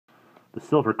The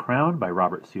Silver Crown by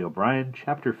Robert C. O'Brien,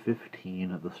 Chapter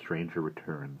 15, The Stranger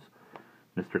Returns.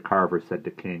 Mr. Carver said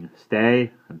to King,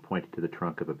 "Stay," and pointed to the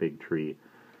trunk of a big tree.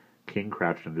 King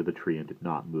crouched under the tree and did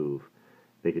not move.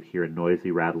 They could hear a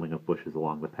noisy rattling of bushes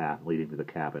along the path leading to the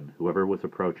cabin. Whoever was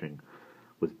approaching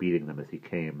was beating them as he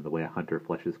came, the way a hunter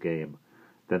fleshes game.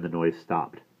 Then the noise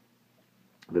stopped.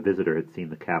 The visitor had seen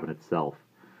the cabin itself,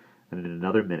 and in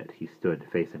another minute he stood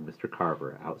facing Mr.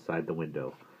 Carver outside the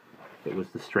window. It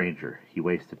was the stranger. He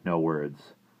wasted no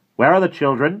words. "Where are the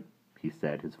children?" he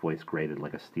said. His voice grated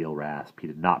like a steel rasp. He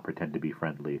did not pretend to be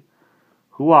friendly.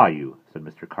 "Who are you?" said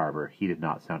Mr. Carver. He did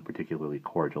not sound particularly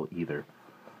cordial either.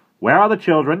 "Where are the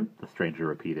children?" the stranger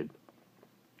repeated.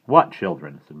 "What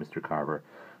children?" said Mr. Carver.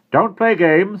 "Don't play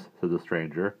games," said the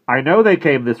stranger. "I know they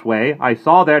came this way. I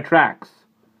saw their tracks."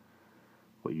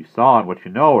 "What you saw and what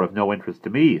you know are of no interest to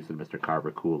me," said Mr.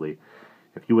 Carver coolly.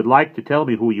 "If you would like to tell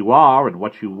me who you are and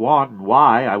what you want and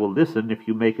why, I will listen if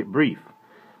you make it brief.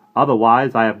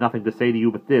 Otherwise, I have nothing to say to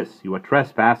you but this: you are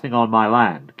trespassing on my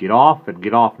land. Get off, and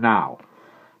get off now."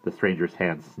 The stranger's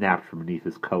hand snapped from beneath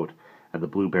his coat, and the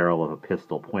blue barrel of a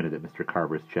pistol pointed at Mr.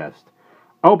 Carver's chest.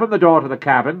 "Open the door to the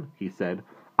cabin," he said.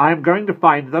 "I am going to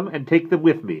find them and take them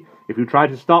with me. If you try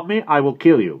to stop me, I will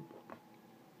kill you."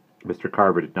 Mr.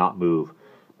 Carver did not move,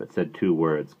 but said two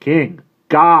words: "King!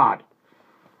 God!"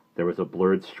 There was a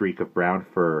blurred streak of brown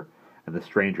fur, and the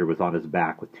stranger was on his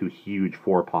back with two huge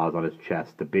forepaws on his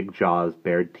chest. The big jaws,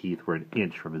 bared teeth were an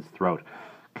inch from his throat.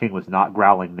 King was not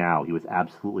growling now. He was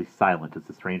absolutely silent. As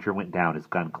the stranger went down, his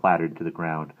gun clattered to the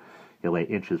ground. It lay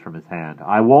inches from his hand.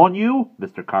 "I warn you,"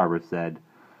 Mr. Carver said.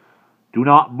 "Do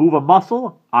not move a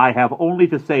muscle. I have only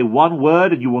to say one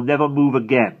word, and you will never move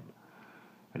again."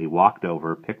 And he walked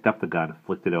over, picked up the gun,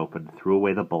 flicked it open, threw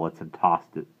away the bullets, and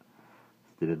tossed it.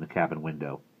 Stood in the cabin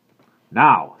window.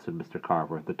 "Now," said Mr.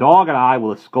 Carver, "the dog and I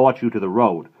will escort you to the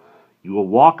road. You will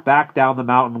walk back down the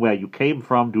mountain where you came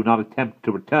from. Do not attempt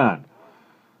to return.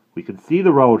 We can see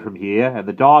the road from here, and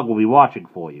the dog will be watching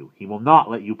for you. He will not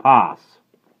let you pass."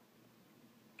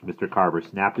 Mr. Carver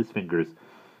snapped his fingers,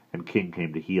 and King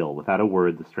came to heel. Without a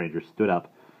word, the stranger stood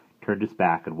up, turned his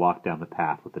back, and walked down the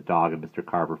path with the dog and Mr.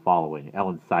 Carver following.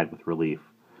 Ellen sighed with relief.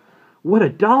 "What a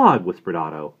dog!" whispered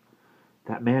Otto.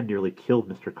 "That man nearly killed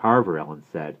Mr. Carver," Ellen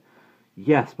said.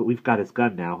 "Yes, but we've got his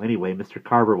gun now. Anyway, Mr.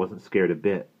 Carver wasn't scared a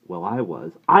bit." "Well, I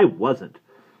was." "I wasn't,"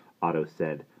 Otto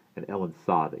said, and Ellen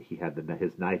saw that he had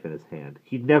his knife in his hand.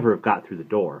 "He'd never have got through the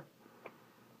door."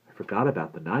 "I forgot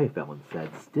about the knife," Ellen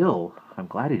said. "Still, I'm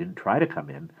glad he didn't try to come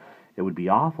in. It would be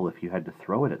awful if you had to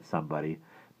throw it at somebody.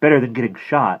 Better than getting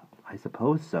shot." "I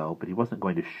suppose so, but he wasn't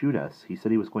going to shoot us. He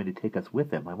said he was going to take us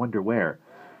with him. I wonder where."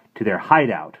 "To their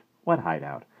hideout." "What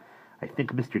hideout?" "I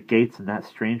think Mr. Gates and that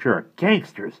stranger are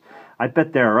gangsters. I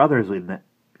bet there are others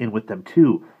in with them,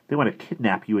 too. They want to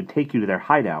kidnap you and take you to their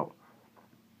hideout."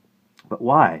 "But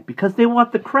why?" "Because they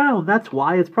want the crown. That's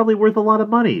why. It's probably worth a lot of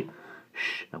money."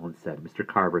 "Shh," Ellen said. "Mr.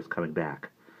 Carver's coming back.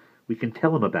 We can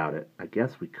tell him about it." "I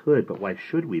guess we could, but why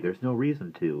should we? There's no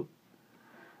reason to."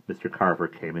 Mr. Carver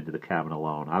came into the cabin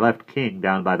alone. "I left King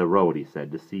down by the road," he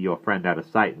said, "to see your friend out of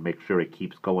sight and make sure he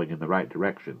keeps going in the right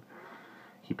direction."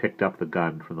 He picked up the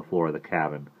gun from the floor of the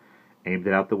cabin, aimed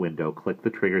it out the window, clicked the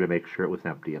trigger to make sure it was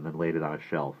empty, and then laid it on a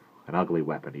shelf. "An ugly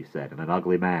weapon," he said, "and an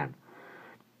ugly man.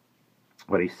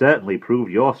 But he certainly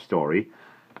proved your story.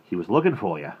 He was looking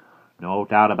for you. No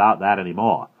doubt about that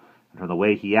anymore. And from the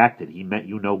way he acted, he meant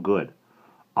you no good."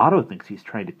 "Otto thinks he's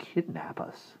trying to kidnap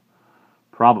us."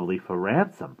 "Probably for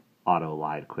ransom," Otto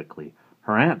lied quickly.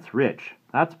 "Her aunt's rich."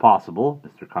 "That's possible,"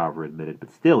 Mr. Carver admitted,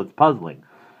 "but still, it's puzzling.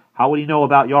 How would he know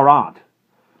about your aunt?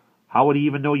 How would he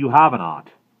even know you have an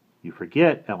aunt?" "You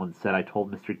forget," Ellen said, "I told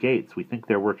Mr. Gates. We think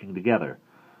they're working together."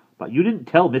 "But you didn't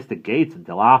tell Mr. Gates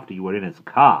until after you were in his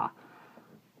car.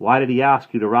 Why did he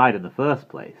ask you to ride in the first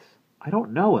place?" "I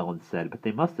don't know," Ellen said, "but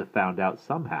they must have found out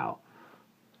somehow."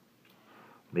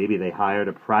 "Maybe they hired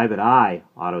a private eye,"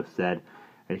 Otto said,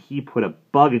 "and he put a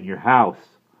bug in your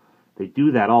house. They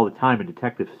do that all the time in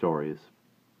detective stories."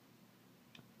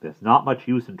 "There's not much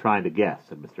use in trying to guess,"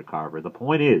 said Mr. Carver. "The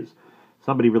point is,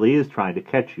 somebody really is trying to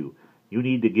catch you. You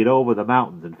need to get over the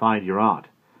mountains and find your aunt.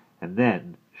 And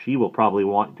then she will probably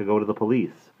want to go to the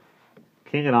police.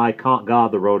 King and I can't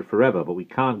guard the road forever, but we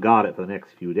can guard it for the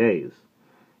next few days.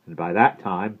 And by that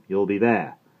time, you'll be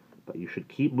there. But you should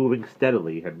keep moving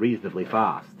steadily and reasonably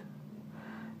fast."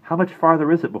 "How much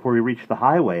farther is it before we reach the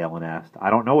highway?" Ellen asked.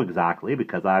 "I don't know exactly,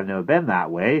 because I've never been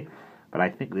that way, but I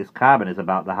think this cabin is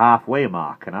about the halfway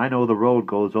mark, and I know the road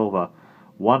goes over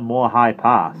one more high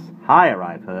pass, higher,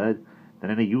 I've heard, than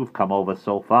any you've come over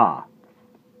so far."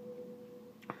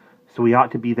 "So we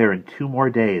ought to be there in 2 more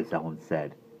days," Ellen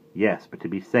said. Yes, but to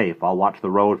be safe, I'll watch the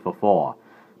road for 4.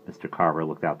 Mr. Carver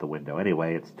looked out the window.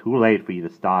 Anyway, it's too late for you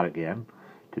to start again.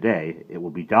 Today, it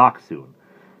will be dark soon.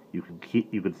 You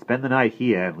can spend the night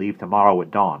here and leave tomorrow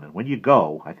at dawn. And when you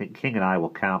go, I think King and I will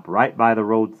camp right by the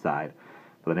roadside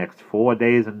for the next 4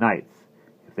 days and nights.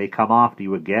 If they come after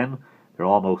you again, they're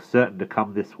almost certain to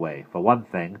come this way. For one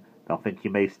thing, they'll think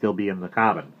you may still be in the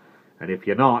cabin. And if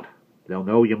you're not, they'll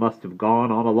know you must have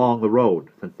gone on along the road,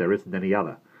 since there isn't any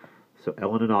other. So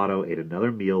Ellen and Otto ate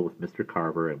another meal with Mr.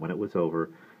 Carver, and when it was over,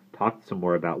 talked some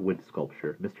more about wood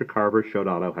sculpture. Mr. Carver showed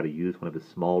Otto how to use one of his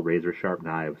small razor-sharp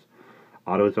knives.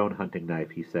 Otto's own hunting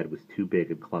knife, he said, was too big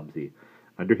and clumsy.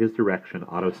 Under his direction,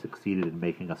 Otto succeeded in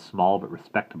making a small but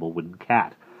respectable wooden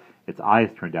cat. Its eyes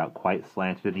turned out quite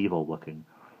slanted and evil-looking.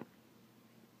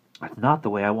 "That's not the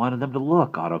way I wanted them to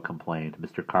look," Otto complained.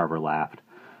 Mr. Carver laughed.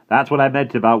 "That's what I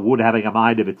meant about wood having a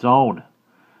mind of its own."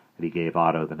 And he gave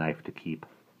Otto the knife to keep.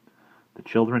 The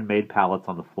children made pallets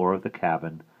on the floor of the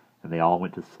cabin, and they all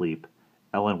went to sleep.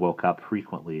 Ellen woke up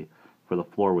frequently, for the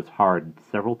floor was hard, and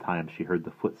several times she heard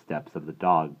the footsteps of the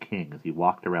dog, King, as he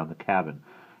walked around the cabin,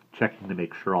 checking to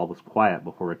make sure all was quiet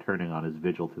before returning on his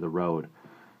vigil to the road.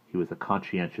 He was a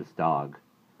conscientious dog.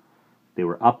 They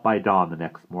were up by dawn the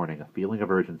next morning. A feeling of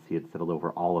urgency had settled over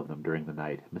all of them during the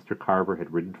night. Mr. Carver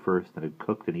had ridden first and had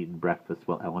cooked and eaten breakfast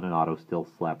while Ellen and Otto still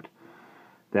slept.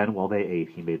 Then, while they ate,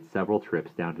 he made several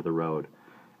trips down to the road.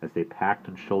 As they packed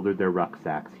and shouldered their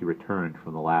rucksacks, he returned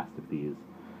from the last of these,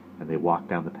 and they walked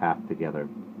down the path together.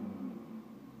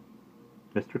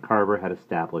 Mr. Carver had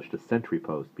established a sentry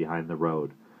post behind the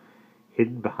road,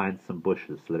 hidden behind some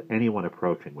bushes so that anyone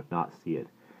approaching would not see it.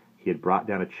 He had brought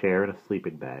down a chair and a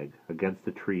sleeping bag. Against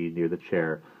a tree near the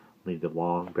chair leaned a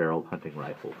long-barreled hunting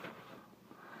rifle.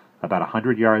 About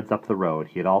 100 yards up the road,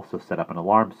 he had also set up an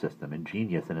alarm system,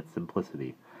 ingenious in its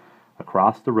simplicity.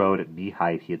 Across the road at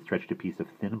knee-height he had stretched a piece of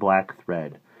thin black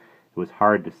thread. It was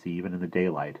hard to see even in the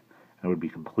daylight, and would be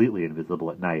completely invisible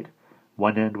at night.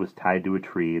 One end was tied to a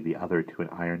tree, the other to an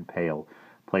iron pail,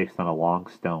 placed on a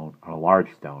large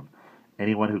stone.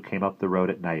 Anyone who came up the road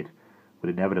at night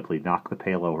would inevitably knock the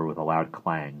pail over with a loud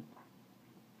clang.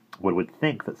 One would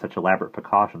think that such elaborate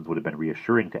precautions would have been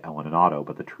reassuring to Ellen and Otto,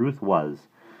 but the truth was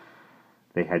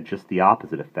they had just the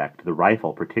opposite effect. The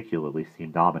rifle particularly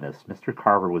seemed ominous. Mr.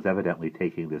 Carver was evidently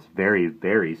taking this very,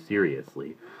 very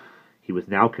seriously. He was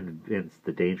now convinced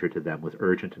the danger to them was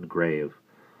urgent and grave.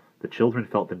 The children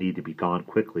felt the need to be gone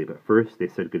quickly, but first they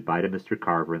said goodbye to Mr.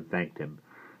 Carver and thanked him,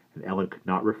 and Ellen could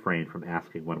not refrain from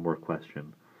asking one more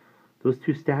question. "Those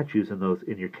 2 statues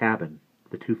in your cabin,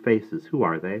 the 2 faces, who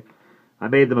are they?" "I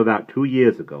made them about 2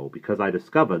 years ago, because I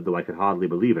discovered, though I could hardly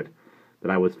believe it,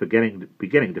 that I was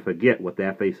beginning to forget what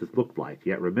their faces looked like,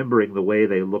 yet remembering the way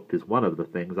they looked is one of the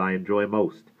things I enjoy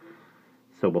most.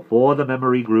 So before the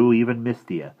memory grew even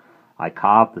mistier, I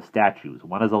carved the statues.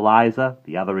 One is Eliza,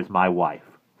 the other is my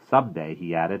wife. Some day,"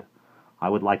 he added, "I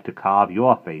would like to carve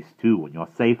your face, too, when you're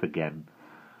safe again,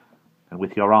 and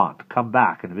with your aunt. Come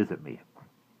back and visit me."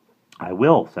 "I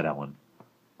will," said Ellen.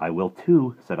 "I will,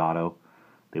 too," said Otto.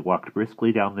 They walked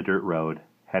briskly down the dirt road,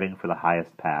 heading for the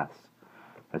highest pass.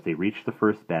 As they reached the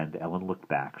first bend, Ellen looked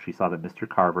back. She saw that Mr.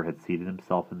 Carver had seated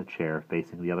himself in the chair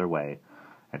facing the other way,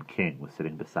 and King was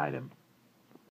sitting beside him.